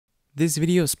This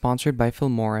video is sponsored by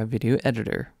FILMORA Video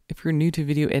Editor. If you're new to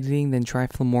video editing, then try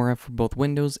FILMORA for both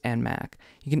Windows and Mac.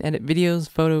 You can edit videos,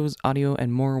 photos, audio,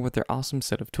 and more with their awesome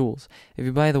set of tools. If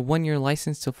you buy the 1-year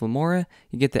license to FILMORA,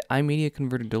 you get the iMedia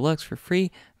Converter Deluxe for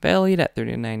free, valued at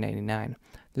 $39.99.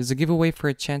 There's a giveaway for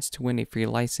a chance to win a free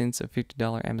license, a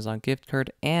 $50 Amazon gift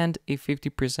card, and a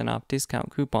 50% off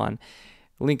discount coupon.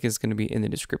 Link is going to be in the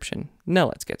description. Now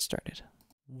let's get started.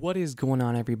 What is going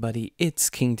on, everybody? It's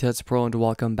KingTutsPro and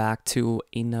welcome back to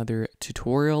another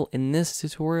tutorial. In this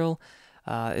tutorial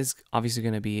is obviously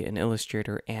going to be an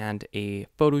Illustrator and a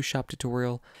Photoshop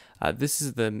tutorial. This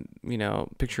is the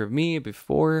picture of me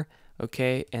before,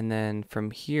 okay, and then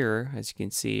from here, as you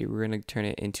can see, we're going to turn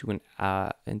it into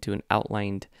an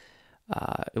outlined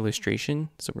illustration.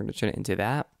 So we're going to turn it into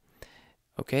that,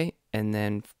 okay, and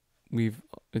then we've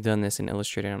done this in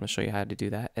Illustrator. I'm going to show you how to do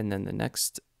that, and then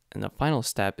the final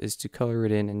step is to color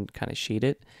it in and kind of shade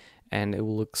it, and it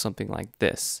will look something like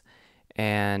this.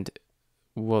 And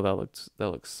well, that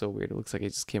looks so weird. It looks like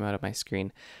it just came out of my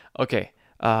screen. Okay,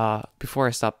 before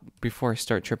I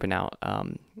start tripping out,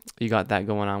 you got that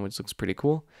going on, which looks pretty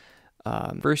cool.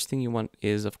 First thing you want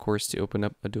is, of course, to open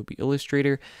up Adobe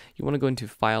Illustrator. You want to go into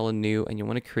File and New, and you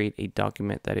want to create a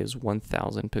document that is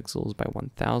 1000 pixels by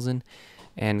 1000,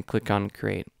 and click on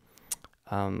Create.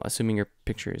 Assuming your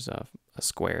picture is a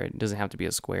square. It doesn't have to be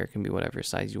a square. It can be whatever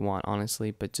size you want,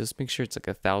 honestly, but just make sure it's like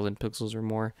 1000 pixels or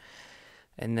more.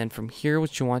 And then from here,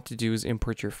 what you want to do is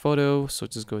import your photo. So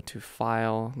just go to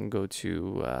File and go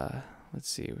to, let's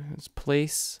see, it's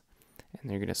Place. And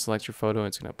you're going to select your photo. And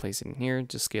it's going to place it in here.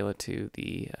 Just scale it to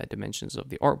the dimensions of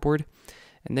the artboard.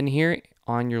 And then here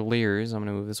on your layers, I'm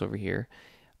going to move this over here.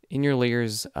 In your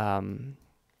layers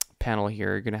panel here,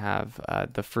 you're going to have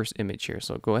the first image here.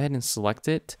 So go ahead and select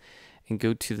it and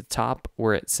go to the top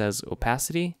where it says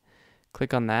opacity.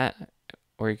 Click on that,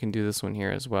 or you can do this one here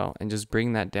as well, and just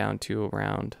bring that down to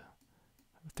around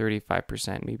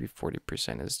 35%, maybe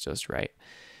 40% is just right.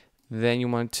 Then you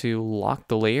want to lock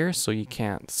the layer so you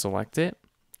can't select it,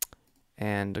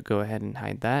 and go ahead and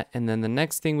hide that. And then the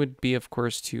next thing would be, of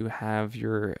course, to have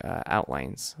your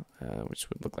outlines, which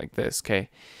would look like this. Okay,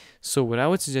 so what I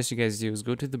would suggest you guys do is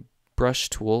go to the brush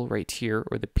tool right here,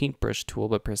 or the paintbrush tool,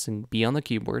 by pressing B on the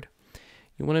keyboard.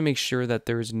 You want to make sure that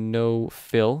there's no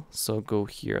fill, so go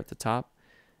here at the top,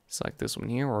 select this one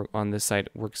here, or on this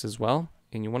side works as well.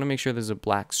 And you want to make sure there's a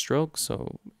black stroke,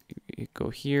 so you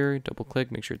go here, double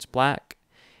click, make sure it's black.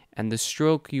 And the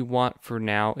stroke you want for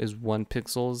now is 1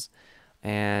 pixels.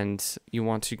 And you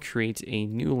want to create a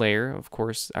new layer. Of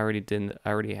course, I've already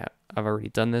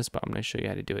done this, but I'm going to show you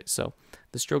how to do it. So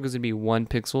the stroke is going to be 1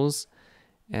 pixels,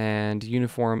 and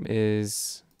uniform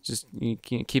is just, you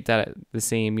can keep that at the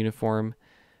same, uniform,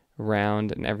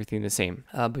 round, and everything the same.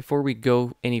 Before we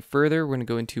go any further, we're going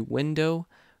to go into Window.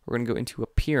 We're going to go into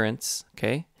Appearance,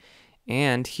 okay?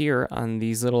 And here on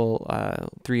these little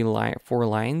 4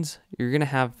 lines, you're going to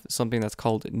have something that's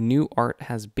called New Art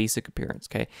Has Basic Appearance,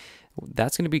 okay?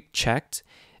 That's going to be checked.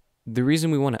 The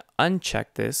reason we want to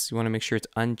uncheck this, you want to make sure it's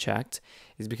unchecked,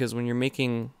 is because when you're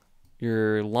making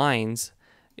your lines,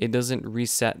 it doesn't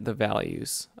reset the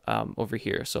values over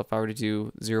here. So if I were to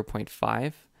do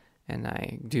 0.5 and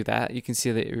I do that, you can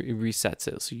see that it resets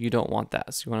it. So you don't want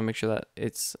that. So you want to make sure that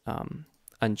it's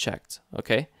unchecked.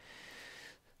 Okay.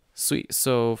 Sweet.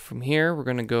 So from here, we're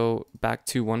going to go back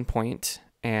to 1 point,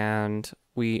 and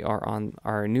we are on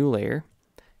our new layer.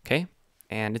 Okay.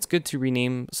 And it's good to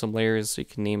rename some layers, so you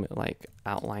can name it like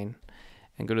outline,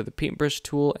 and go to the paintbrush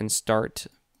tool and start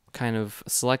kind of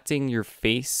selecting your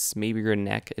face, maybe your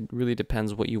neck. It really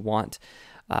depends what you want,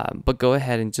 but go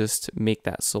ahead and just make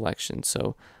that selection.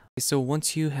 So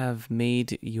once you have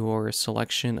made your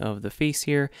selection of the face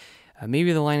here,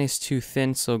 maybe the line is too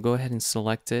thin, so go ahead and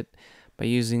select it by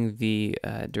using the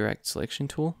direct selection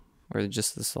tool, or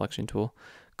just the selection tool.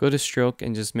 Go to stroke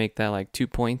and just make that like 2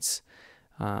 points.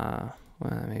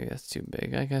 Well, maybe that's too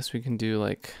big. I guess we can do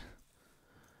like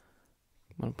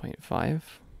 1.5.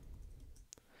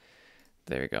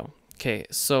 There we go. Okay,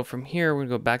 so from here, we're going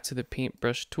to go back to the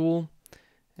paintbrush tool,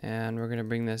 and we're going to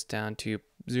bring this down to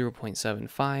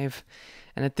 0.75.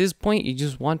 And at this point, you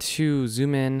just want to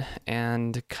zoom in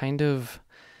and kind of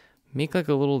make like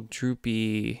a little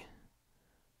droopy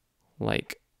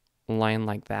like line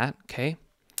like that, okay?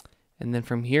 And then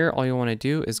from here, all you want to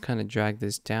do is kind of drag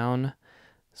this down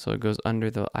so it goes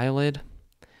under the eyelid.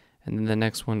 And then the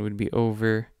next one would be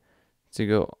over to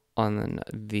go on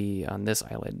this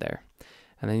eyelid there.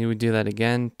 And then you would do that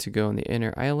again to go in the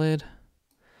inner eyelid,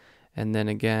 and then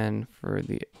again for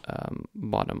the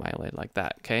bottom eyelid like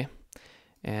that, okay?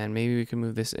 And maybe we can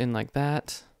move this in like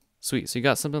that, Sweet, so you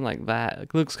got something like that.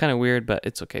 It looks kind of weird, but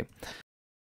it's okay.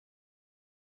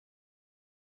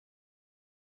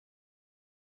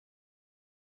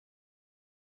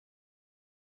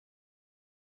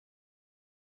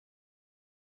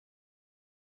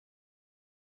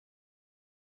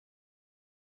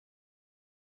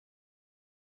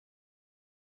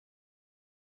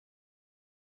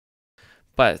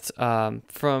 But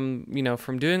from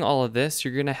doing all of this,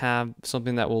 you're gonna have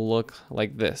something that will look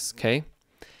like this, okay?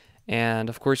 And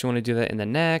of course, you want to do that in the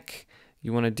neck.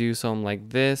 You want to do something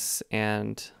like this,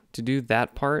 and to do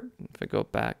that part, if I go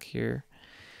back here,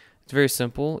 it's very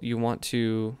simple. You want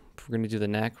to, if we're gonna do the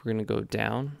neck, we're gonna go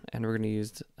down, and we're gonna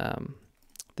use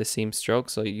the same stroke.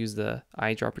 So you use the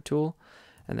eyedropper tool,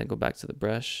 and then go back to the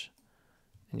brush,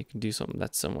 and you can do something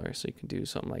that's similar. So you can do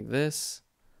something like this,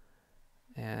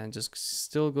 and just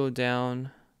still go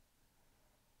down,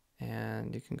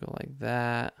 and you can go like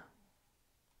that,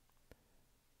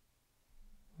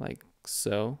 like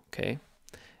so, okay.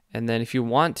 And then if you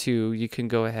want to, you can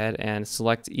go ahead and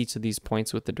select each of these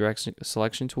points with the direction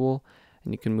selection tool,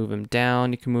 and you can move them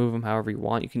down, you can move them however you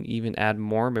want. You can even add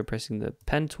more by pressing the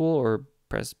pen tool or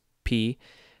press P,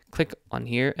 click on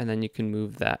here, and then you can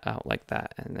move that out like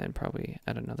that, and then probably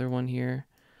add another one here.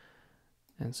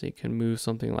 And so you can move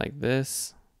something like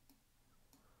this,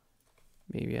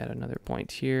 maybe add another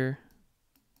point here.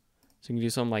 So you can do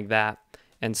something like that,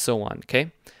 and so on,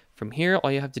 okay? From here,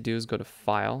 all you have to do is go to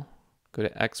File, go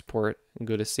to Export, and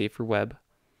go to Save for Web.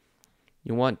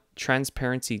 You want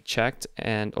transparency checked,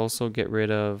 and also get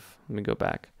rid of, let me go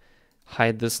back,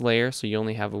 hide this layer so you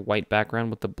only have a white background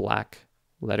with the black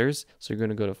letters. So you're going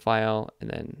to go to File, and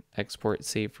then Export,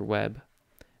 Save for Web.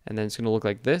 And then it's going to look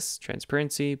like this,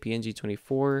 transparency, PNG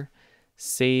 24,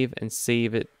 save, and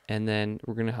save it, and then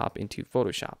we're going to hop into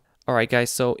Photoshop. All right, guys,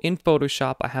 so in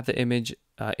Photoshop, I have the image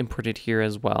imported here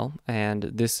as well, and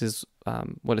this is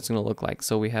what it's going to look like.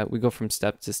 So we go from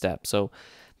step to step. So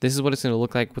this is what it's going to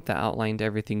look like with the outline to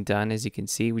everything done. As you can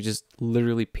see, we just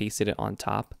literally pasted it on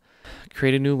top.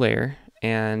 Create a new layer,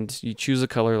 and you choose a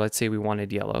color. Let's say we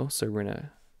wanted yellow, so we're going to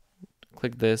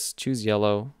click this, choose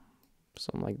yellow,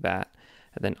 something like that,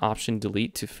 and then Option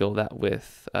Delete to fill that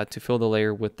with to fill the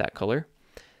layer with that color.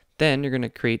 Then you're going to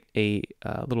create a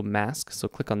little mask. So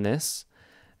click on this,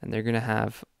 and they're going to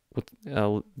have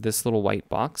this little white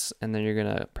box, and then you're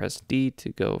going to press D to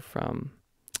go from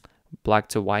black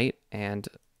to white, and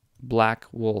black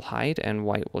will hide and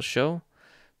white will show.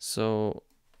 So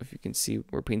if you can see,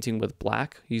 we're painting with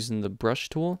black using the brush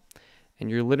tool, and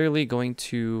you're literally going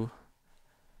to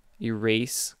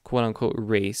erase, quote unquote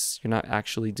erase. You're not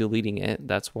actually deleting it.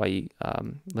 That's why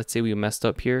let's say we messed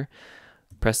up here,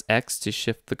 press X to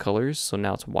shift the colors, so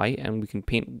now it's white, and we can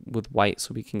paint with white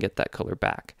so we can get that color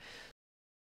back.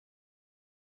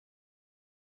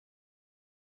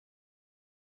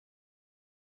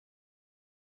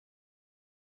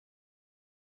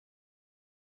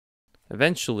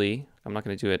 Eventually, I'm not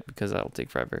going to do it because that'll take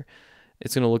forever.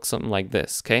 It's going to look something like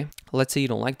this, okay? Let's say you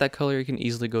don't like that color, you can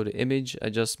easily go to Image,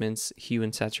 Adjustments, Hue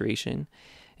and Saturation.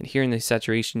 And here in the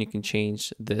saturation, you can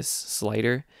change this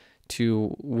slider to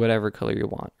whatever color you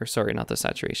want. Or sorry, not the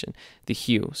saturation, the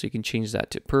hue. So you can change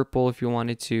that to purple if you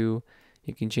wanted to.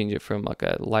 You can change it from like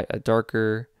a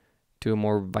darker to a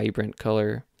more vibrant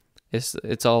color.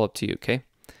 It's all up to you, okay?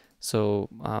 So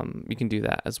you can do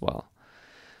that as well.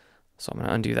 So I'm going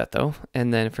to undo that though.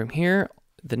 And then from here,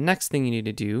 the next thing you need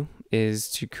to do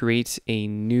is to create a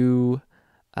new,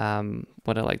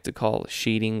 what I like to call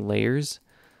shading layers.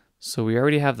 So we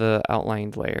already have the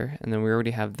outlined layer, and then we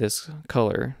already have this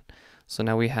color. So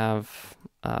now we have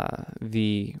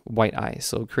the white eyes.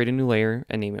 So create a new layer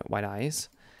and name it white eyes.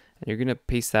 And you're going to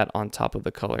paste that on top of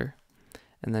the color.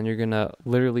 And then you're going to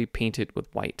literally paint it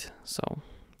with white. So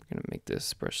we're going to make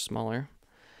this brush smaller.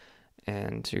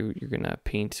 And you're going to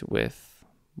paint with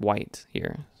white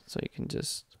here. So you can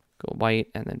just go white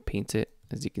and then paint it,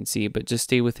 as you can see, but just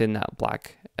stay within that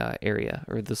black area,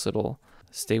 or this little,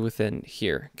 stay within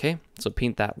here, okay? So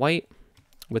paint that white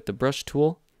with the brush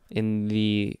tool in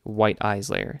the white eyes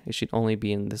layer. It should only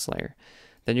be in this layer.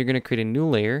 Then you're going to create a new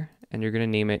layer, and you're going to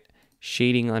name it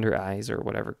shading under eyes, or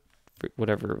whatever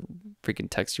freaking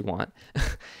text you want.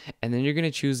 And then you're going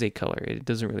to choose a color. It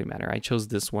doesn't really matter. I chose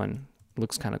this one. It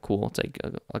looks kind of cool. It's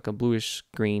like a bluish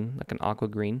green, like an aqua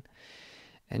green.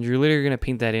 And you're literally going to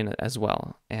paint that in as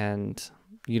well. And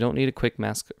you don't need a quick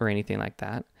mask or anything like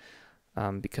that.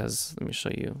 Because let me show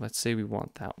you. Let's say we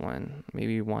want that one.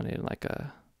 Maybe we wanted like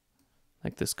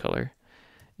this color.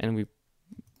 And we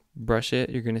brush it.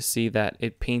 You're going to see that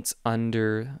it paints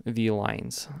under the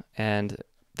lines. And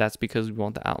that's because we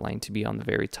want the outline to be on the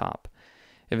very top.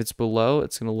 If it's below,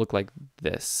 it's going to look like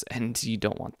this, and you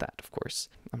don't want that, of course.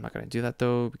 I'm not going to do that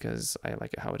though, because I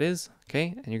like it how it is.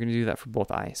 Okay, and you're going to do that for both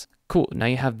eyes. Cool, now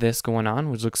you have this going on,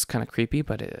 which looks kind of creepy,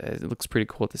 but it looks pretty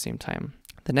cool at the same time.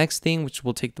 The next thing, which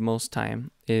will take the most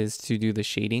time, is to do the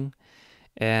shading.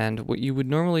 And what you would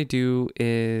normally do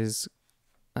is,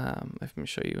 let me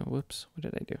show you, whoops, what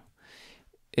did I do?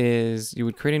 Is you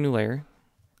would create a new layer,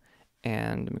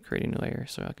 and let me create a new layer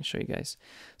so I can show you guys.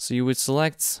 So you would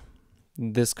select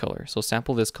this color. So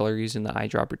sample this color using the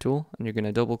eyedropper tool, and you're going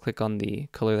to double click on the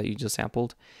color that you just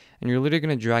sampled, and you're literally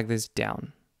going to drag this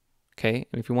down. Okay,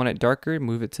 and if you want it darker,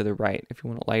 move it to the right. If you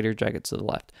want it lighter, drag it to the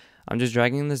left. I'm just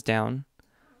dragging this down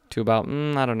to about,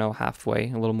 I don't know, halfway,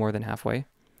 a little more than halfway.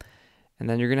 And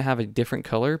then you're going to have a different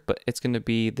color, but it's going to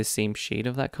be the same shade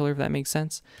of that color, if that makes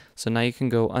sense. So now you can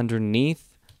go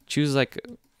underneath, choose, like,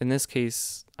 in this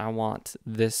case, I want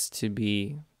this to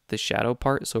be the shadow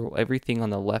part. So everything on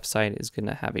the left side is going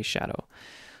to have a shadow.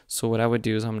 So what I would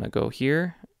do is I'm going to go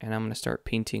here, and I'm going to start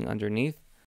painting underneath.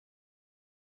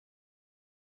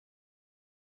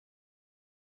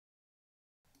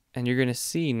 And you're going to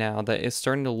see now that it's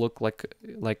starting to look like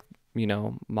you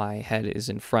know, my head is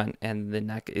in front and the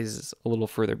neck is a little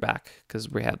further back because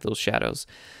we have those shadows.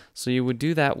 So you would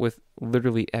do that with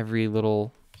literally every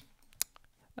little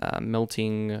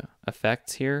melting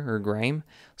effect here, or grime.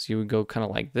 So you would go kind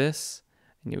of like this,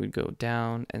 and you would go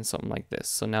down and something like this.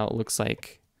 So now it looks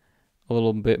like a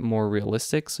little bit more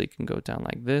realistic. So you can go down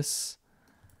like this.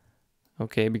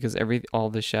 Okay, because all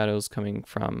the shadows coming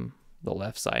from the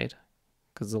left side,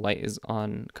 because the light is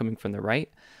coming from the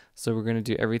right. So we're going to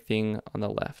do everything on the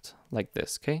left like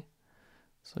this, okay?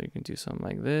 So you can do something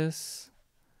like this,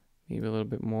 maybe a little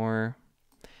bit more.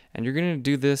 And you're going to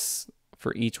do this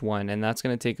for each one, and that's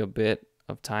going to take a bit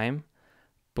of time,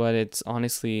 but it's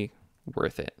honestly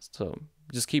worth it. So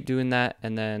just keep doing that,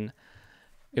 and then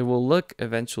it will look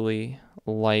eventually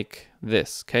like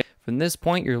this, okay? From this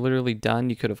point, you're literally done.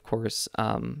 You could, of course,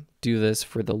 do this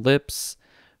for the lips,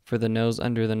 for the nose,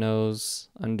 under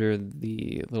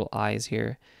the little eyes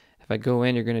here. If I go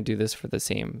in, you're going to do this for the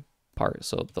same part.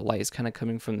 So the light is kind of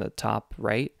coming from the top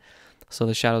right. So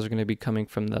the shadows are going to be coming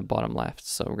from the bottom left.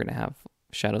 So we're going to have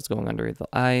shadows going under the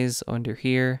eyes, under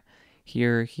here,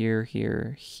 here, here,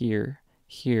 here, here,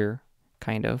 here,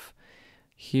 kind of.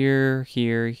 Here,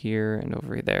 here, here, and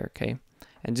over there, okay?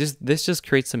 And this just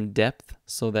creates some depth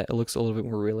so that it looks a little bit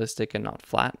more realistic and not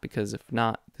flat, because if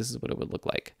not, this is what it would look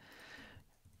like.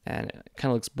 And it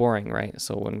kind of looks boring, right?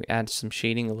 So when we add some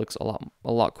shading, it looks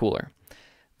a lot cooler.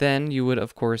 Then you would,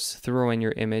 of course, throw in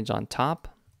your image on top.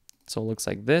 So it looks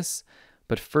like this.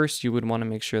 But first, you would want to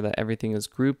make sure that everything is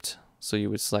grouped. So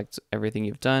you would select everything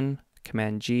you've done,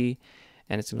 Command G,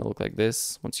 and it's going to look like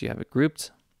this once you have it grouped.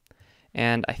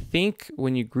 And I think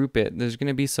when you group it, there's going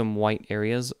to be some white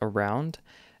areas around.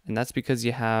 And that's because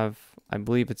you have, I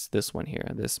believe it's this one here,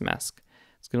 this mask.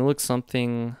 It's going to look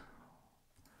something...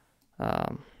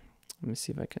 let me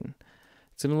see if I can.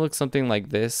 It's gonna look something like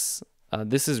this.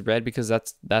 This is red because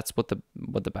that's what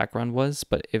the background was.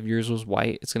 But if yours was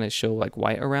white, it's gonna show like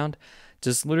white around.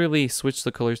 Just literally switch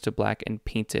the colors to black and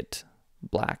paint it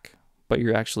black. But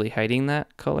you're actually hiding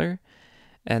that color,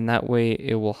 and that way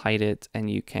it will hide it, and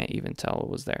you can't even tell it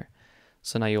was there.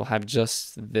 So now you'll have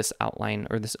just this outline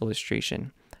or this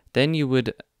illustration. Then you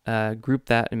would group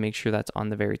that and make sure that's on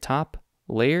the very top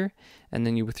layer, and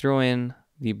then you would throw in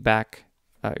the back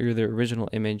or the original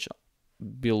image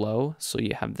below. So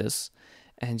you have this,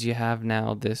 and you have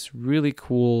now this really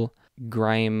cool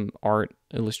grime art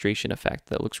illustration effect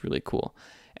that looks really cool.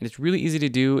 And it's really easy to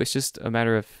do. It's just a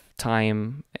matter of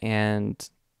time, and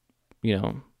you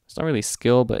know, it's not really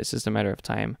skill, but it's just a matter of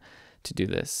time to do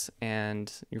this.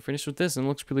 And you're finished with this, and it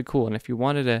looks really cool. And if you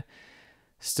wanted to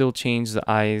still change the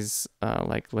eyes,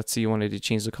 like let's say you wanted to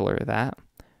change the color of that,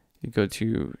 you go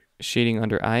to shading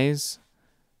under eyes,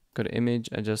 go to image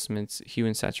adjustments, hue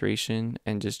and saturation,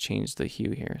 and just change the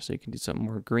hue here. So you can do something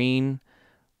more green,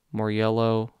 more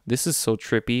yellow. This is so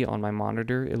trippy on my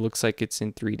monitor. It looks like it's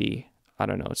in 3D. I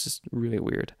don't know. It's just really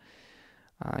weird.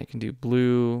 You can do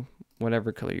blue,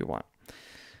 whatever color you want.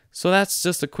 So that's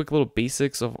just a quick little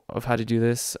basics of how to do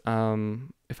this.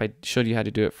 If I showed you how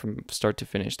to do it from start to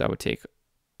finish, that would take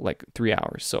like 3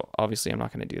 hours. So obviously I'm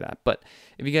not going to do that. But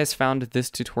if you guys found this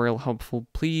tutorial helpful,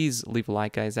 please leave a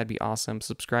like, guys. That'd be awesome.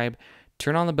 Subscribe,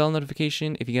 turn on the bell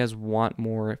notification. If you guys want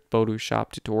more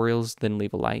Photoshop tutorials, then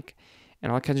leave a like.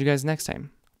 And I'll catch you guys next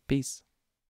time. Peace.